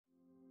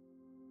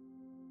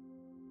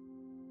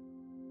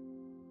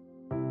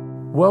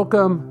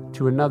Welcome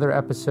to another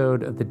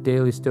episode of the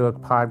Daily Stoic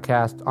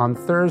Podcast. On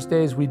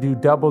Thursdays, we do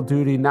double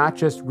duty, not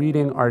just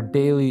reading our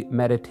daily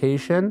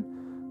meditation,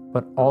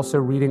 but also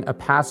reading a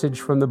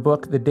passage from the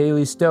book, The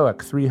Daily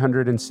Stoic,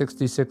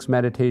 366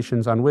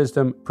 Meditations on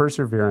Wisdom,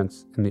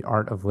 Perseverance, and the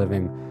Art of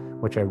Living,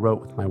 which I wrote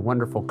with my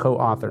wonderful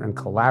co-author and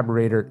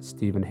collaborator,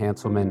 Stephen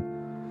Hanselman.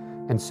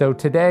 And so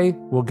today,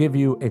 we'll give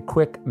you a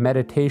quick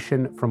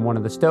meditation from one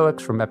of the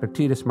Stoics, from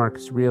Epictetus,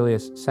 Marcus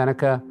Aurelius,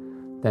 Seneca,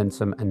 then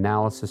some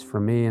analysis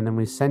from me, and then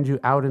we send you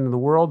out into the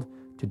world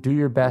to do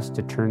your best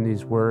to turn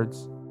these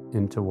words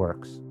into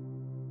works.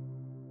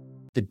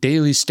 The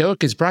Daily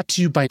Stoic is brought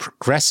to you by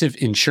Progressive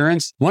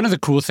Insurance. One of the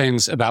cool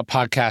things about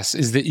podcasts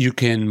is that you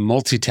can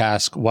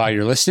multitask while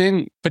you're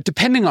listening, but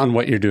depending on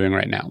what you're doing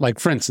right now. Like,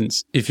 for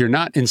instance, if you're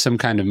not in some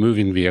kind of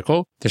moving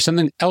vehicle, there's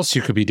something else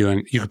you could be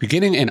doing. You could be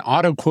getting an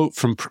auto quote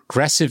from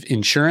Progressive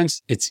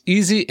Insurance. It's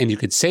easy, and you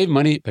could save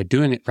money by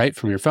doing it right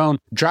from your phone.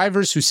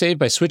 Drivers who save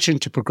by switching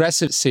to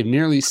Progressive save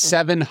nearly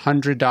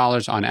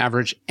 $700 on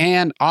average,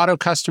 and auto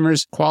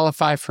customers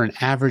qualify for an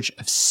average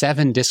of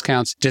 7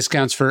 discounts.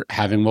 Discounts for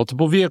having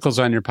multiple vehicles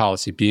on your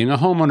policy, being a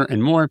homeowner,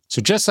 and more.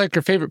 So just like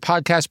your favorite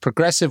podcast,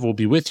 Progressive will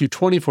be with you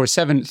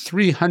 24/7,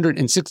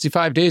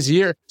 365 days a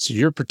year, so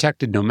you're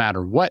protected no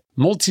matter what.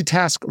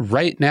 Multitask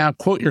right now.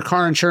 Quote your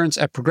car insurance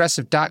at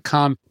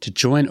Progressive.com to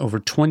join over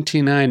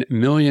 29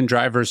 million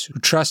drivers who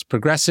trust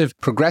Progressive.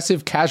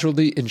 Progressive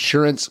Casualty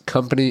Insurance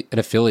Company and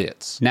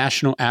Affiliates.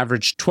 National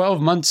average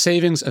 12-month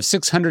savings of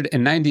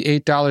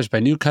 $698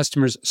 by new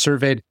customers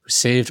surveyed who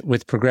saved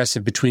with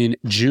Progressive between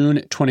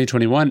June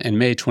 2021 and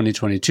May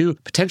 2022.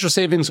 Potential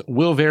savings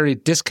will vary.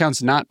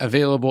 Discounts not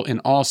available in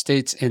all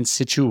states and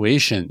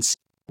situations.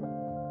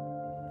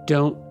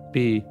 Don't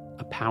be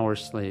a power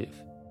slave.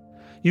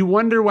 You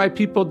wonder why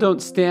people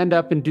don't stand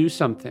up and do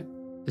something.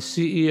 The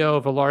CEO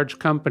of a large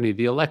company,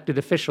 the elected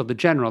official, the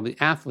general, the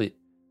athlete.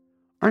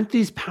 Aren't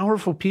these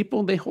powerful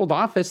people? They hold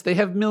office. They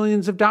have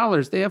millions of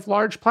dollars. They have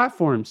large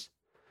platforms.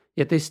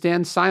 Yet they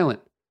stand silent.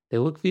 They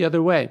look the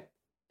other way.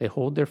 They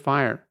hold their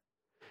fire.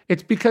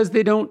 It's because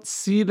they don't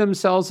see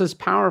themselves as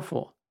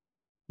powerful.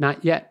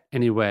 Not yet,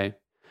 anyway.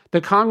 The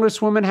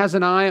congresswoman has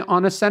an eye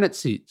on a Senate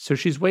seat, so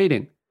she's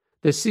waiting.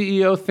 The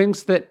CEO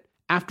thinks that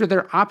after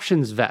their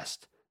options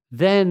vest,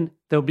 then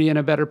they'll be in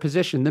a better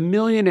position. The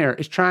millionaire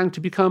is trying to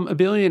become a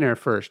billionaire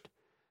first.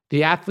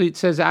 The athlete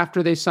says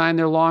after they sign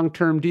their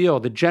long-term deal,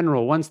 the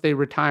general, once they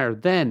retire,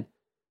 then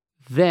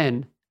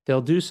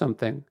they'll do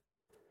something.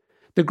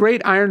 The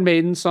great Iron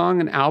Maiden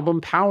song and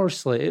album, Power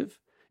Slave,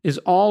 is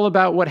all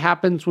about what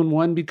happens when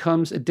one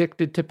becomes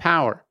addicted to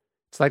power.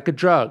 It's like a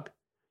drug.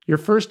 Your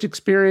first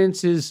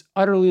experience is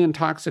utterly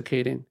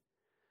intoxicating.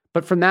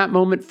 But from that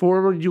moment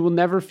forward, you will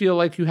never feel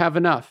like you have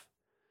enough.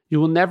 You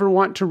will never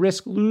want to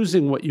risk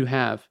losing what you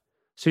have.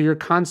 So you're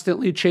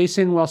constantly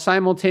chasing while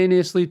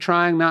simultaneously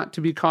trying not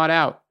to be caught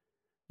out.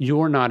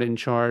 You're not in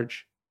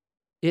charge.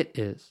 It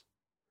is.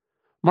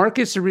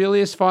 Marcus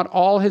Aurelius fought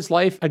all his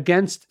life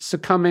against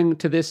succumbing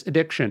to this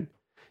addiction.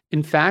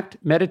 In fact,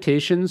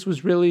 meditations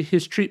was really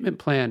his treatment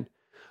plan.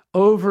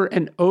 Over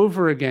and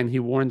over again, he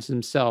warns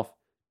himself,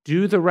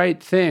 do the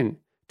right thing,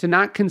 to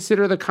not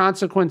consider the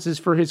consequences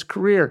for his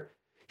career.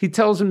 He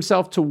tells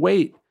himself to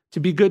wait, to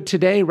be good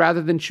today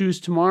rather than choose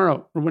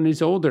tomorrow or when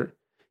he's older.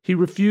 He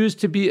refused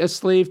to be a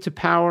slave to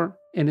power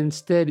and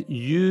instead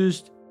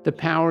used the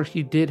power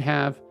he did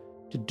have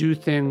to do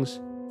things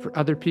for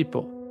other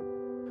people.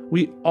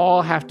 We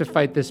all have to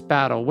fight this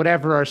battle,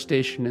 whatever our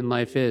station in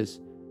life is.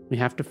 We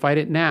have to fight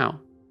it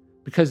now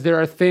because there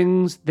are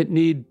things that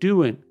need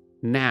doing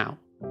now,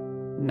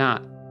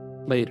 not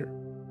later.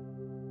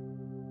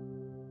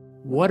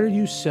 What are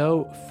you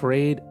so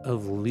afraid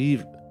of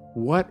leaving?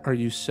 What are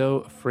you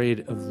so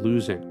afraid of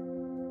losing?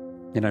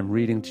 And I'm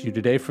reading to you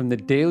today from the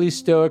Daily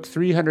Stoic,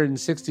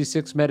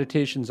 366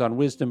 Meditations on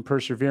Wisdom,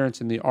 Perseverance,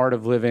 and the Art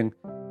of Living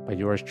by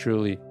yours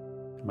truly,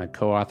 and my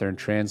co-author and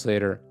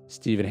translator,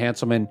 Stephen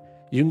Hanselman.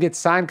 You can get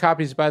signed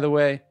copies, by the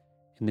way,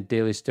 in the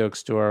Daily Stoic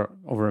store.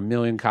 Over 1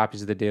 million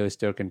copies of the Daily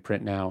Stoic in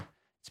print now.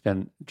 It's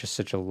been just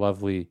such a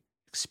lovely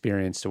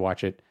experience to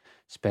watch it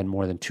spend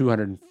more than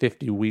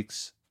 250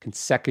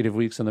 consecutive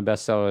weeks on the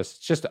bestseller list.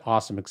 It's just an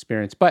awesome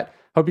experience. But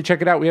hope you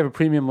check it out. We have a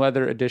premium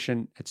leather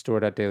edition at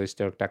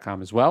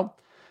store.dailystoic.com as well.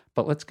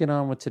 But let's get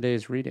on with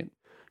today's reading.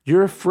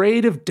 You're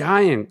afraid of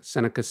dying,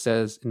 Seneca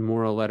says in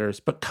Moral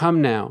Letters. But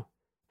come now,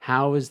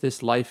 how is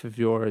this life of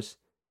yours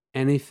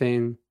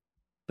anything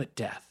but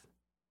death?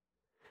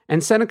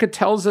 And Seneca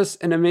tells us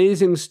an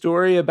amazing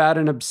story about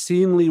an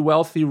obscenely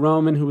wealthy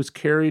Roman who was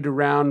carried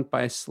around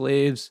by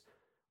slaves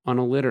on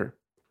a litter.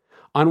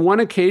 On one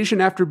occasion,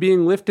 after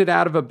being lifted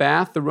out of a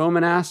bath, the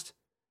Roman asked,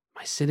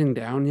 "Am I sitting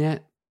down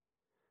yet?"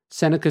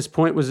 Seneca's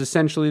point was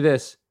essentially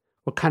this: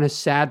 what kind of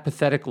sad,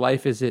 pathetic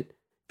life is it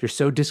if you're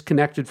so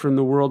disconnected from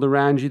the world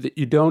around you that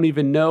you don't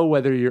even know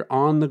whether you're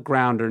on the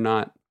ground or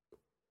not?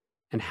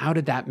 And how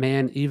did that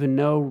man even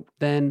know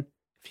then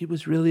if he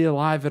was really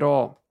alive at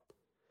all?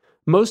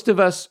 Most of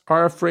us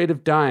are afraid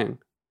of dying,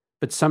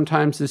 but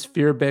sometimes this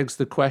fear begs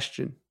the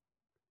question,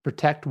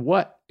 protect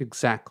what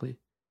exactly?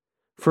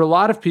 For a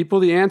lot of people,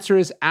 the answer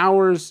is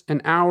hours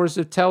and hours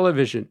of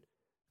television,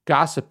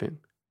 gossiping,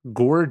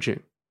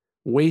 gorging,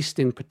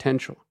 wasting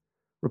potential,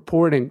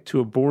 reporting to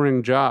a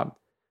boring job,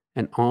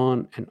 and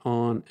on and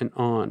on and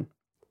on.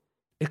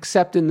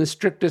 Except in the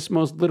strictest,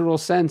 most literal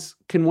sense,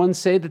 can one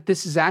say that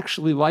this is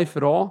actually life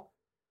at all?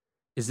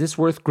 Is this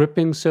worth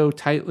gripping so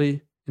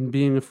tightly and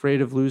being afraid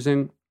of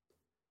losing?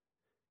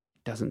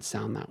 It doesn't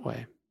sound that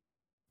way.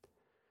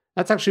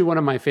 That's actually one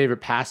of my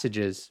favorite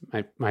passages,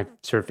 my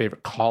sort of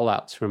favorite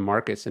call-outs from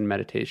Marcus in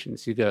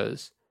Meditations. He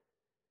goes,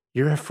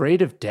 "You're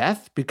afraid of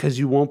death because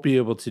you won't be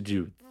able to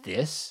do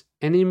this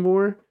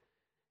anymore?"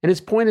 And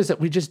his point is that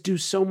we just do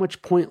so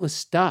much pointless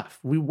stuff.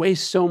 We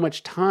waste so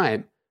much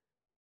time.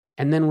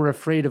 And then we're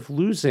afraid of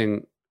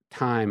losing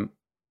time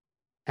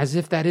as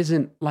if that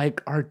isn't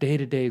like our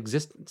day-to-day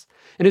existence.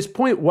 And his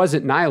point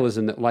wasn't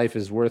nihilism, that life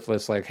is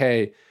worthless. Like,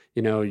 hey,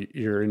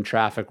 you're in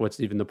traffic. What's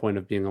even the point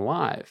of being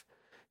alive?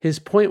 His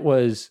point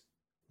was,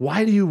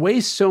 why do you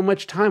waste so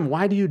much time?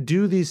 Why do you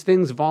do these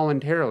things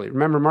voluntarily?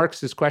 Remember,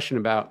 Marx's question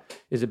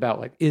is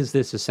about is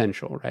this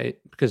essential, right?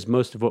 Because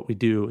most of what we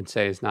do and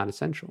say is not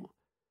essential,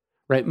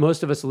 right?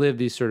 Most of us live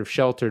these sort of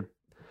sheltered,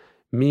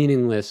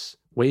 meaningless,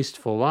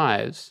 wasteful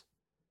lives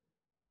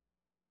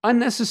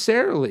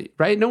unnecessarily,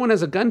 right? No one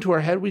has a gun to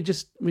our head. We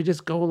just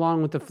go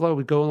along with the flow.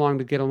 We go along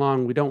to get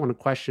along. We don't want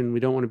to question. We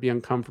don't want to be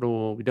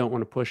uncomfortable. We don't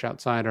want to push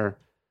outside our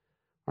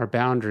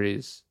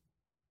boundaries.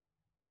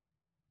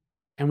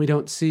 And we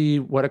don't see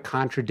what a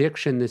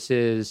contradiction this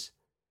is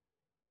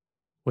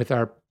with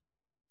our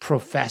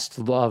professed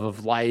love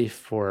of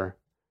life or,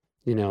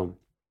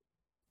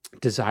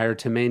 desire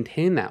to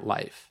maintain that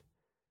life.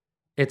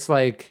 It's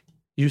like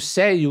you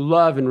say you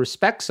love and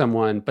respect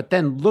someone, but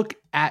then look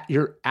at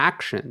your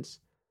actions.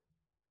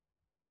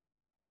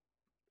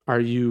 Are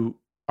you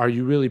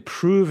really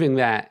proving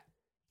that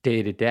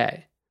day to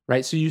day,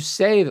 right? So you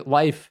say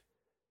that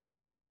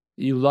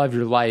you love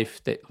your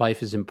life, that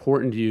life is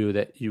important to you,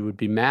 that you would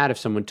be mad if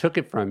someone took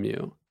it from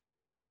you.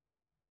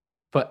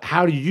 But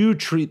how do you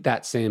treat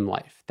that same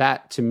life?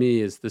 That, to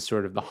me, is the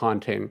sort of the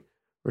haunting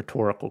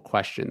rhetorical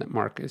question that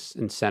Marcus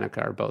and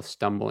Seneca are both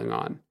stumbling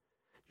on.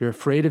 You're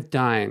afraid of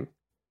dying.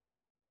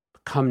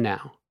 But come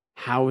now.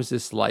 How is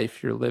this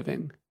life you're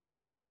living?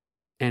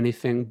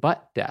 Anything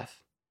but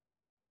death.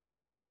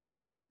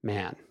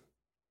 Man,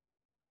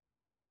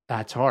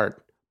 that's hard.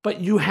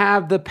 But you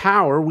have the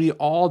power, we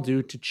all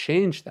do, to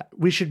change that.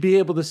 We should be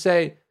able to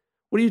say,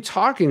 what are you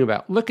talking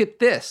about? Look at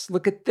this,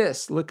 look at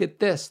this, look at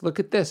this, look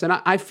at this. And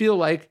I feel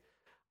like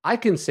I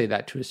can say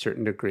that to a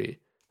certain degree.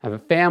 I have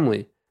a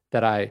family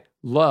that I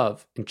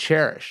love and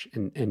cherish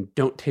and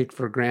don't take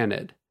for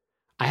granted.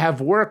 I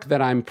have work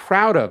that I'm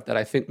proud of, that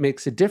I think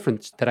makes a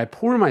difference, that I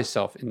pour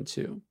myself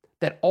into,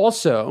 that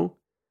also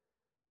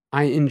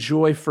I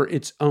enjoy for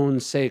its own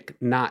sake,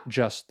 not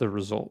just the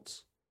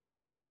results,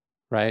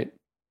 right?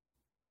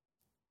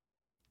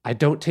 I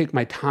don't take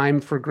my time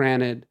for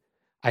granted.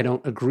 I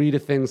don't agree to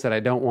things that I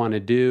don't want to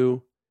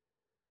do.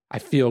 I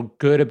feel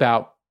good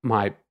about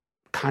my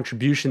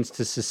contributions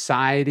to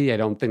society. I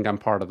don't think I'm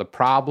part of the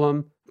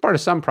problem. I'm part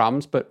of some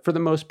problems, but for the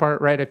most part,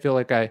 right, I feel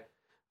like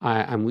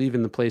I'm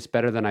leaving the place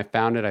better than I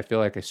found it. I feel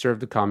like I serve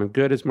the common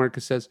good, as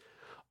Marcus says.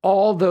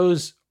 All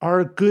those are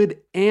a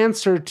good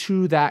answer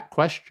to that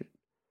question.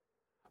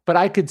 But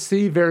I could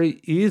see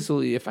very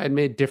easily if I'd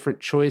made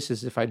different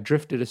choices, if I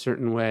drifted a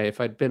certain way,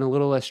 if I'd been a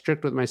little less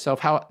strict with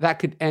myself, how that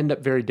could end up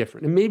very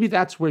different. And maybe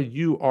that's where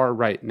you are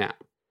right now.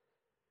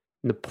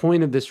 And the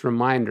point of this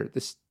reminder,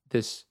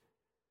 this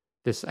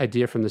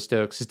idea from the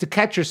Stoics, is to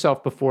catch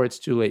yourself before it's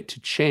too late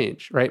to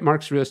change, right?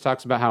 Marcus Aurelius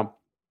talks about how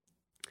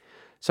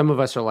some of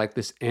us are like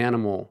this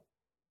animal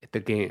at the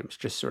games,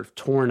 just sort of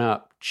torn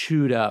up,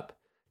 chewed up,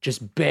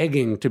 just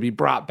begging to be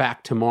brought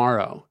back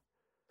tomorrow.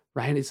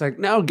 Right? He's like,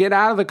 no, get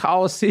out of the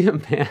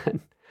Colosseum,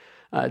 man.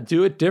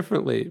 Do it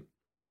differently.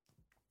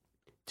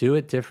 Do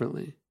it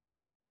differently.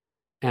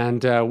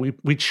 And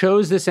we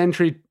chose this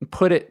entry,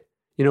 put it,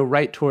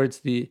 right towards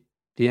the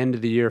end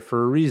of the year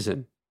for a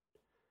reason.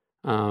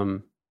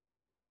 And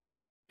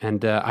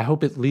I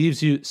hope it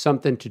leaves you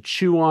something to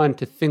chew on,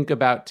 to think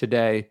about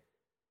today.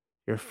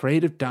 You're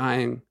afraid of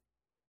dying,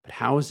 but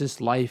how is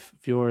this life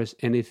of yours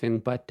anything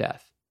but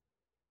death?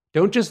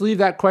 Don't just leave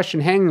that question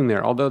hanging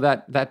there, although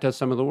that does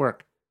some of the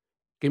work.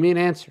 Give me an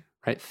answer,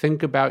 right?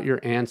 Think about your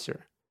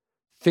answer.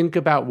 Think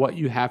about what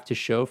you have to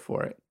show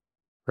for it,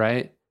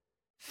 right?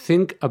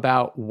 Think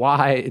about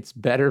why it's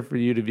better for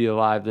you to be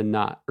alive than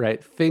not,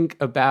 right? Think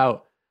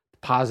about the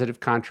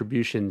positive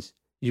contributions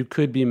you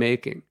could be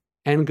making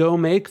and go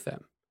make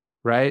them,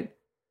 right?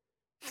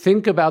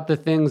 Think about the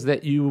things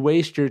that you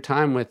waste your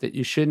time with that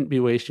you shouldn't be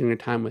wasting your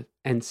time with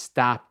and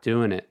stop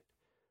doing it.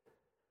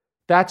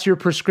 That's your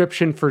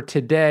prescription for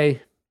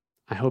today.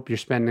 I hope you're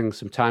spending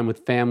some time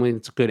with family.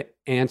 It's a good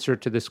answer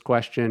to this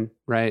question,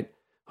 right?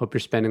 Hope you're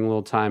spending a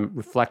little time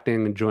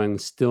reflecting, enjoying the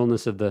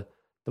stillness of the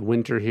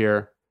winter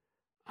here.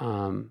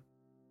 And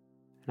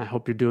I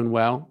hope you're doing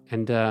well.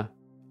 And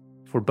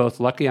if we're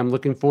both lucky, I'm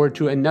looking forward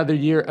to another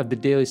year of the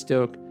Daily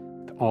Stoic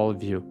with all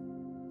of you.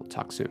 We'll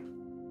talk soon.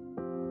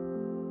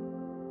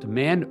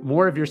 Demand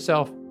more of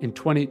yourself in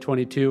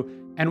 2022.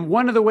 And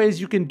one of the ways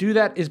you can do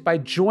that is by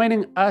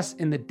joining us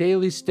in the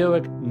Daily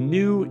Stoic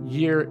New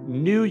Year,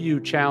 New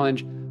You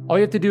Challenge. All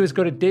you have to do is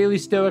go to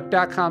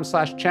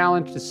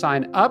dailystoic.com/challenge to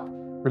sign up.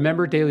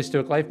 Remember, Daily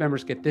Stoic Life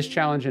members get this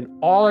challenge and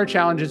all our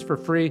challenges for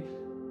free.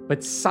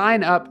 But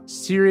sign up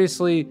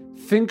seriously.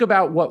 Think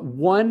about what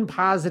one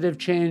positive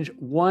change,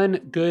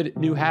 one good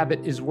new habit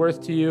is worth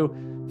to you.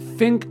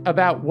 Think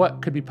about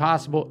what could be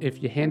possible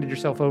if you handed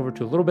yourself over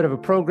to a little bit of a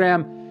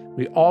program.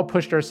 We all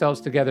pushed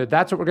ourselves together.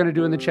 That's what we're going to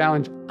do in the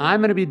challenge.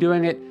 I'm going to be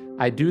doing it.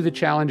 I do the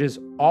challenges,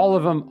 all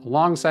of them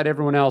alongside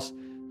everyone else.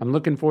 I'm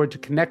looking forward to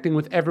connecting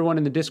with everyone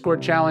in the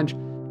Discord challenge,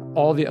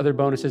 all the other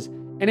bonuses.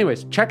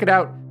 Anyways, check it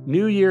out.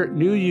 New Year,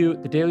 New You,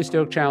 the Daily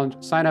Stoic Challenge.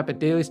 Sign up at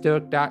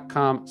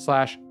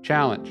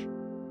dailystoic.com/challenge.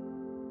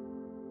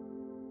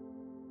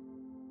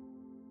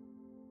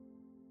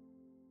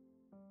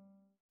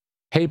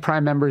 Hey,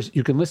 Prime members,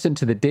 you can listen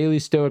to the Daily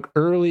Stoic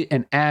early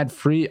and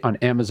ad-free on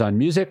Amazon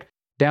Music.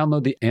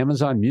 Download the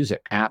Amazon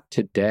Music app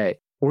today.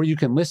 Or you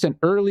can listen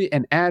early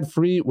and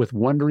ad-free with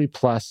Wondery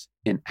Plus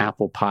in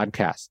Apple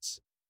Podcasts.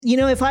 You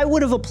know, if I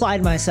would have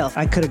applied myself,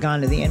 I could have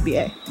gone to the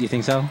NBA. You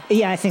think so?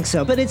 Yeah, I think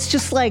so. But it's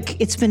just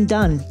like, it's been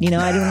done. You know,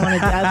 I didn't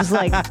want to, I was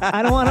like,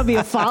 I don't want to be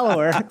a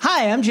follower.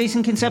 Hi, I'm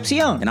Jason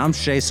Concepcion. And I'm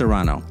Shea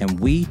Serrano. And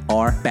we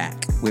are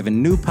back. We have a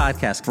new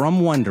podcast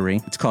from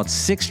Wondery. It's called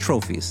Six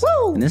Trophies.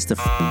 Woo! And it's the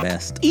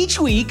best. Each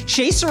week,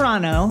 Shea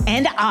Serrano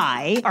and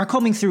I are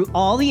combing through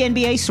all the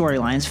NBA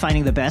storylines,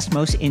 finding the best,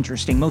 most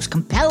interesting, most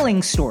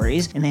compelling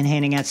stories, and then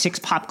handing out 6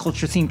 pop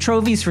culture themed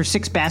trophies for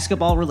 6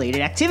 basketball-related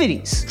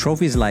activities.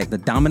 Trophies like the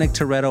Dominic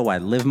Toretto I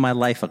Live My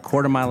Life a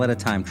Quarter Mile at a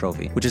Time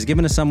trophy, which is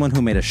given to someone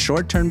who made a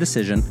short-term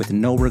decision with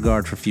no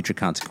regard for future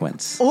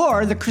consequence.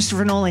 Or the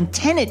Christopher Nolan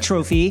Tenet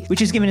trophy,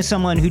 which is given to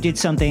someone who did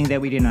something that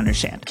we didn't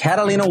understand.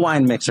 Catalina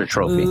Wine Mixer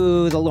trophy.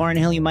 Ooh, the Lauryn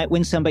Hill You Might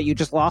Win Some, but You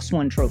Just Lost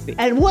One trophy.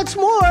 And what's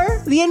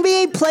more, the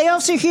NBA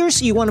playoffs are here,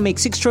 so you want to make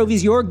 6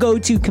 Trophies your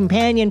go-to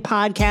companion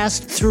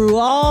podcast through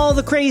all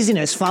the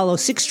craziness. Follow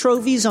 6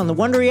 Trophies on the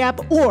Wondery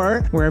app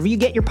or wherever you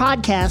get your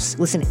podcasts.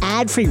 Listen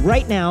ad-free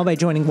right now by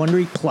joining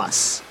Wondery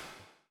Plus.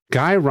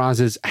 Guy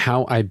Raz's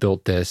How I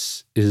Built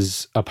This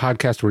is a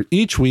podcast where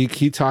each week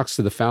he talks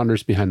to the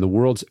founders behind the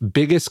world's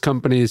biggest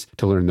companies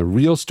to learn the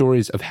real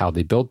stories of how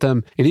they built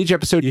them. In each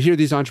episode, you hear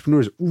these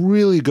entrepreneurs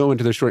really go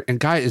into their story. And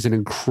Guy is an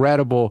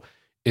incredible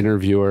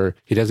interviewer.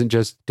 He doesn't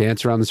just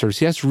dance around the surface.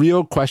 He asks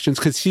real questions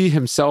because he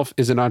himself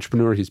is an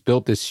entrepreneur. He's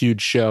built this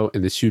huge show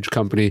and this huge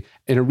company.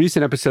 In a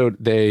recent episode,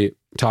 they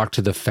talked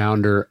to the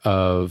founder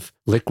of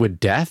Liquid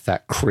Death,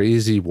 that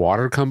crazy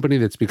water company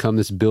that's become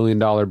this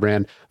billion-dollar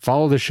brand.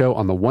 Follow the show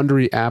on the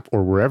Wondery app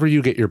or wherever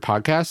you get your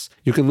podcasts.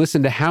 You can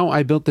listen to How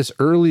I Built This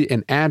early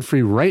and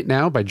ad-free right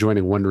now by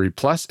joining Wondery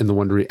Plus in the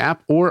Wondery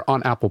app or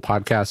on Apple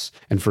Podcasts.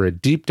 And for a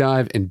deep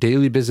dive in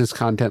daily business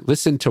content,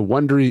 listen to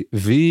Wondery,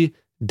 the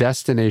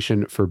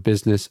destination for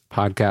business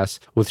podcasts,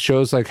 with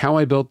shows like How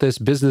I Built This,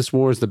 Business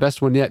Wars, The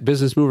Best One Yet,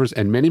 Business Movers,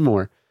 and many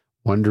more.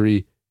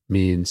 Wondery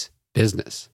means business.